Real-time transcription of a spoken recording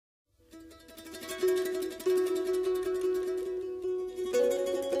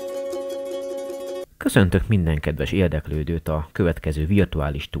Köszöntök minden kedves érdeklődőt a következő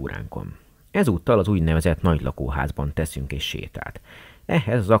virtuális túránkon. Ezúttal az úgynevezett nagy lakóházban teszünk egy sétát.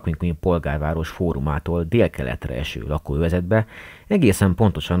 Ehhez az Aquincumi polgárváros fórumától délkeletre eső lakóövezetbe, egészen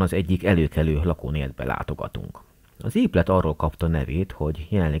pontosan az egyik előkelő lakónegyedbe látogatunk. Az épület arról kapta nevét, hogy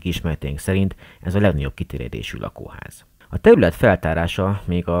jelenleg ismereteink szerint ez a legnagyobb kiterjedésű lakóház. A terület feltárása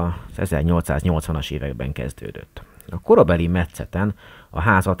még az 1880-as években kezdődött. A korabeli metszeten a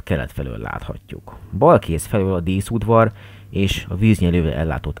házat kelet felől láthatjuk. Balkész felől a díszudvar és a víznyelővel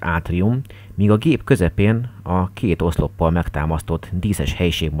ellátott átrium, míg a gép közepén a két oszloppal megtámasztott díszes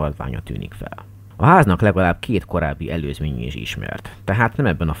helység maradványa tűnik fel. A háznak legalább két korábbi előzménye is ismert, tehát nem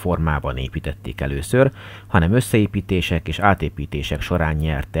ebben a formában építették először, hanem összeépítések és átépítések során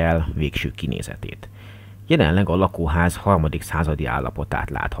nyerte el végső kinézetét. Jelenleg a lakóház 3. századi állapotát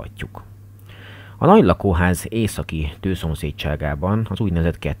láthatjuk. A nagy lakóház északi tőszomszédságában az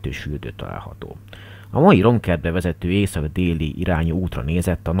úgynevezett kettős fürdő található. A mai romkertbe vezető észak-déli irányú útra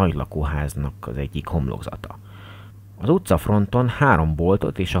nézett a nagy lakóháznak az egyik homlokzata. Az utcafronton 3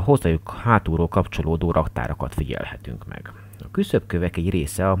 boltot és a hozzájuk hátulról kapcsolódó raktárakat figyelhetünk meg. A küszöbkövek egy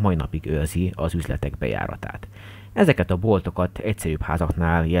része a mai napig őrzi az üzletek bejáratát. Ezeket a boltokat egyszerűbb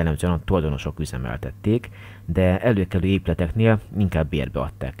házaknál jellemzően a tulajdonosok üzemeltették, de előkelő épületeknél inkább bérbe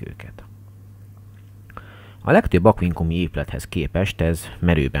adták őket. A legtöbb aquincumi épülethez képest ez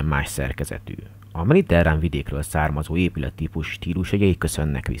merőben más szerkezetű. A mediterrán vidékről származó épülettípus stílusjegyei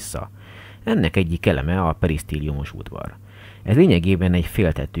köszönnek vissza. Ennek egyik eleme a perisztíliumos udvar. Ez lényegében egy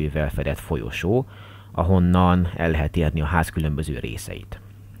féltetővel fedett folyosó, ahonnan el lehet érni a ház különböző részeit.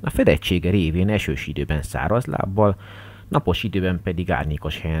 A fedettsége révén esős időben száraz lábbal, napos időben pedig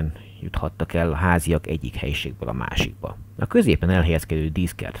árnyékos helyen juthattak el a háziak egyik helyiségből a másikba. A középen elhelyezkedő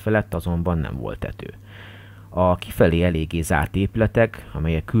díszkert felett azonban nem volt tető. A kifelé eléggé zárt épületek,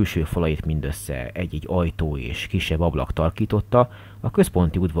 amelyek külső falait mindössze egy-egy ajtó és kisebb ablak tarkította, a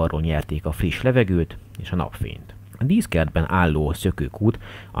központi udvarról nyerték a friss levegőt és a napfényt. A díszkertben álló szökőkút,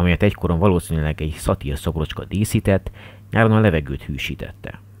 amelyet egykoron valószínűleg egy szatír szobrocska díszített, nyáron a levegőt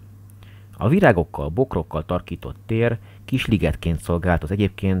hűsítette. A virágokkal, bokrokkal tarkított tér kis ligetként szolgált az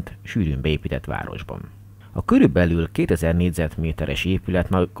egyébként sűrűn beépített városban. A körülbelül 2000 négyzetméteres épület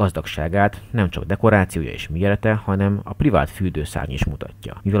nagy gazdagságát nem csak dekorációja és mérete, hanem a privát fürdőszárny is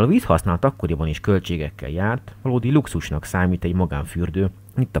mutatja. Mivel a vízhasználat akkoriban is költségekkel járt, valódi luxusnak számít egy magánfürdő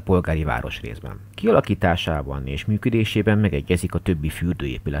itt a polgári városrészben. Kialakításában és működésében megegyezik a többi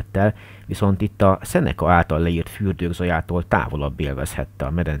fürdőépülettel, viszont itt a Seneca által leírt fürdők zajától távolabb élvezhette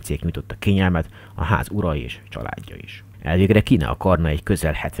a medencék nyújtotta kényelmet a ház ura és családja is. Elvégre ki ne akarna egy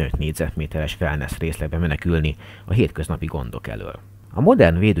közel 75 négyzetméteres wellness részlegbe menekülni a hétköznapi gondok elől. A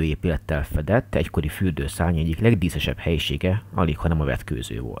modern védőépülettel fedett egykori fürdőszárny egyik legdíszesebb helyisége alighanem a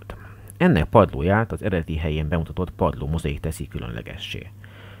vetkőző volt. Ennek padlóját az eredeti helyén bemutatott padló mozaik teszi különlegessé.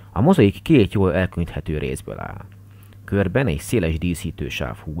 A mozaik 2 jól elkülöníthető részből áll. Körben egy széles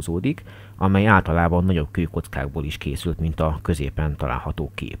díszítősáv húzódik, amely általában nagyobb kőkockákból is készült, mint a középen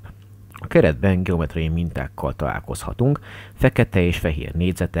található kép. A keretben geometriai mintákkal találkozhatunk, fekete és fehér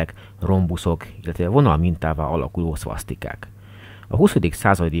négyzetek, rombuszok, illetve vonalmintává alakuló szvasztikák. A 20.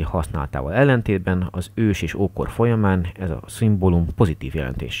 századi használatával ellentétben az ős és ókor folyamán ez a szimbólum pozitív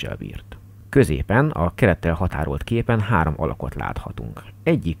jelentéssel bírt. Középen a kerettel határolt képen 3 alakot láthatunk.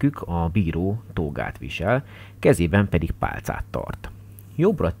 Egyikük a bíró tógát visel, kezében pedig pálcát tart.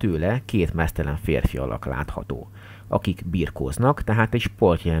 Jobbra tőle 2 meztelen férfi alak látható, akik birkóznak, tehát egy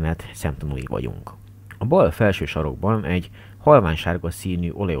sportjelenet szemtanúi vagyunk. A bal felső sarokban egy halványsárga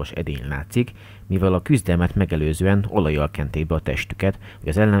színű olajos edény látszik, mivel a küzdelmet megelőzően olajjal kenték be a testüket, hogy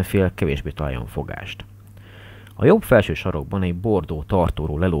az ellenfél kevésbé találjon fogást. A jobb felső sarokban egy bordó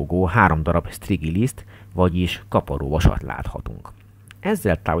tartóról lelógó 3 darab strigiliszt, vagyis kaparóvasat láthatunk.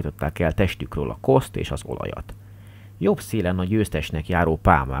 Ezzel távolították el testükről a koszt és az olajat. Jobb szélen a győztesnek járó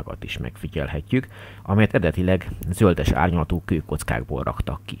pálmágat is megfigyelhetjük, amelyet eredetileg zöldes árnyalatú kőkockákból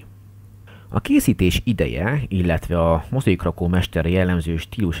raktak ki. A készítés ideje, illetve a mozaikrakó mesterre jellemző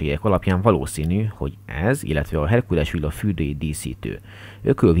stílusjegyek alapján valószínű, hogy ez, illetve a Herkules villa fürdői díszítő,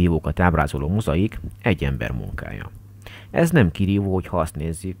 ökölvívókat ábrázoló mozaik egy ember munkája. Ez nem kirívó, hogy ha azt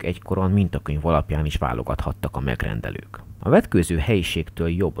nézzük, egykoron mintakönyv alapján is válogathattak a megrendelők. A vetkőző helyiségtől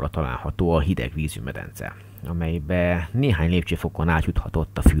jobbra található a hideg vízű medence, amelybe néhány lépcsőfokon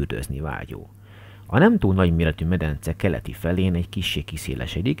átjuthatott a fürdőzni vágyó. A nem túl nagy méretű medence keleti felén egy kissé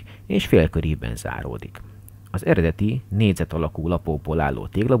kiszélesedik és félkörívben záródik. Az eredeti négyzet alakú lapokból álló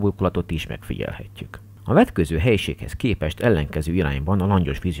téglaburkolatot is megfigyelhetjük. A vetkőző helyiséghez képest ellenkező irányban a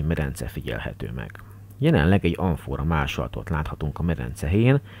langyos vízű medence figyelhető meg. Jelenleg egy amfora másolatot láthatunk a medence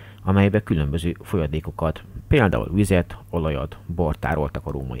helyén, amelybe különböző folyadékokat, például vizet, olajat, bort tároltak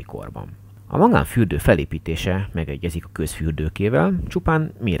a római korban. A magánfürdő felépítése megegyezik a közfürdőkével,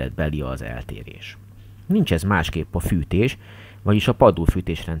 csupán méretbeli az eltérés. Nincs ez másképp a fűtés, vagyis a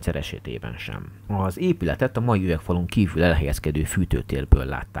padlófűtés rendszer esetében sem. Az épületet a mai üvegfalon kívül elhelyezkedő fűtőtérből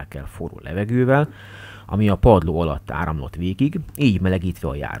látták el forró levegővel, ami a padló alatt áramlott végig, így melegítve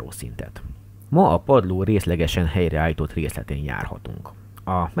a járószintet. Ma a padló részlegesen helyreállított részletén járhatunk.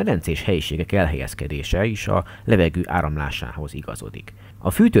 A medencés helyiségek elhelyezkedése is a levegő áramlásához igazodik.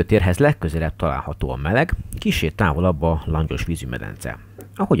 A fűtőtérhez legközelebb található a meleg, kissé távolabb a langyos vízűmedence.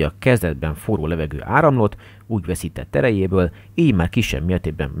 Ahogy a kezdetben forró levegő áramlott, úgy veszített erejéből, így már kisebb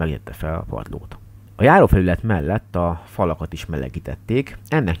mértékben melegítette fel a padlót. A járófelület mellett a falakat is melegítették,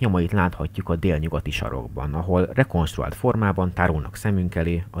 ennek nyomait láthatjuk a délnyugati sarokban, ahol rekonstruált formában tárolnak szemünk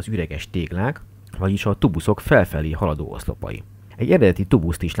elé az üreges téglák, vagyis a tubuszok felfelé haladó oszlopai. Egy eredeti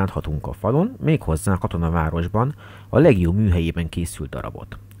tubuszt is láthatunk a falon, méghozzá a katonavárosban, a legió műhelyében készült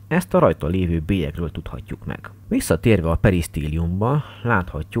darabot. Ezt a rajta lévő bélyegről tudhatjuk meg. Visszatérve a perisztíliumba,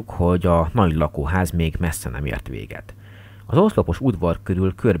 láthatjuk, hogy a nagy lakóház még messze nem ért véget. Az oszlopos udvar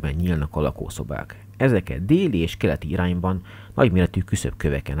körül körben nyílnak a lakószobák. Ezeket déli és keleti irányban nagyméretű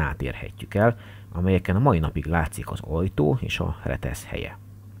küszöbköveken átérhetjük el, amelyeken a mai napig látszik az ajtó és a retesz helye.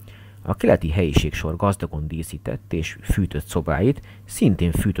 A keleti helyiségsor gazdagon díszített és fűtött szobáit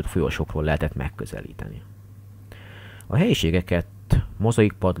szintén fűtött folyosókról lehetett megközelíteni. A helyiségeket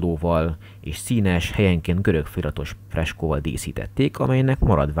mozaikpadlóval és színes, helyenként görög feliratos freskóval díszítették, amelynek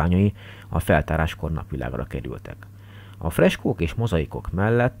maradványai a feltáráskor napvilágra kerültek. A freskók és mozaikok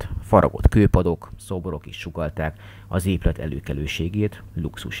mellett faragott kőpadok, szobrok is sugallták az épület előkelőségét,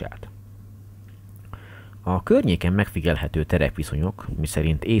 luxusát. A környéken megfigyelhető terepviszonyok,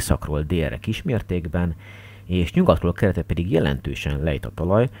 miszerint északról délre kismértékben, és nyugatról keletre pedig jelentősen lejt a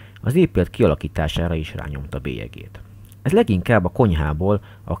talaj, az épület kialakítására is rányomta bélyegét. Ez leginkább a konyhából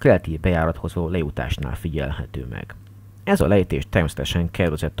a keleti bejárathoz való lejutásnál figyelhető meg. Ez a lejtés természetesen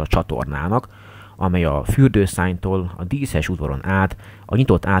kerülzett a csatornának, amely a fürdőszárnytól a díszes udvaron át, a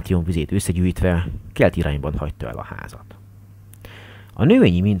nyitott átjón-vizét összegyűjtve keleti irányban hagyta el a házat. A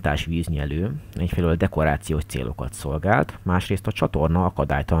növényi mintás víznyelő egyfelől dekorációs célokat szolgált, másrészt a csatorna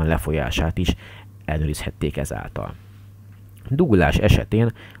akadálytalan lefolyását is ellenőrizhették ezáltal. Dugulás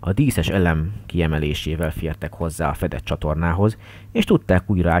esetén a díszes elem kiemelésével fértek hozzá a fedett csatornához, és tudták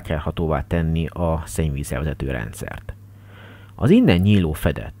újra átjárhatóvá tenni a szennyvízelvezető rendszert. Az innen nyíló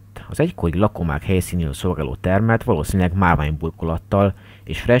fedett, az egykori lakomák helyszínéről szolgáló termet valószínűleg márványburkolattal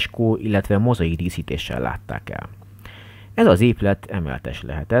és freskó, illetve mozaik díszítéssel látták el. Ez az épület emeletes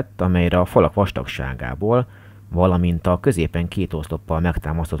lehetett, amelyre a falak vastagságából, valamint a középen két oszloppal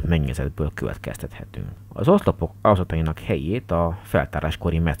megtámasztott mennyezetből következtethetünk. Az oszlopok alazatainak helyét a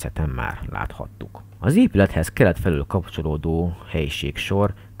feltáráskori metszeten már láthattuk. Az épülethez kelet felől kapcsolódó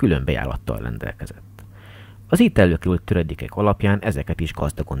helyiségsor külön bejárattal rendelkezett. Az itt előkerült töredékek alapján ezeket is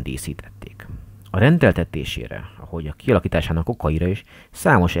gazdagon díszítették. A rendeltetésére, ahogy a kialakításának okaira is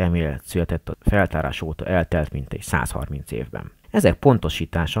számos elmélet született a feltárás óta eltelt mintegy 130 évben. Ezek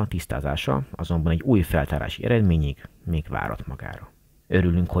pontosítása, tisztázása azonban egy új feltárási eredményig még várat magára.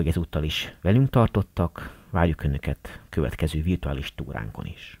 Örülünk, hogy ezúttal is velünk tartottak, várjuk Önöket következő virtuális túránkon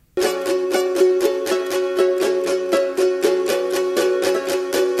is.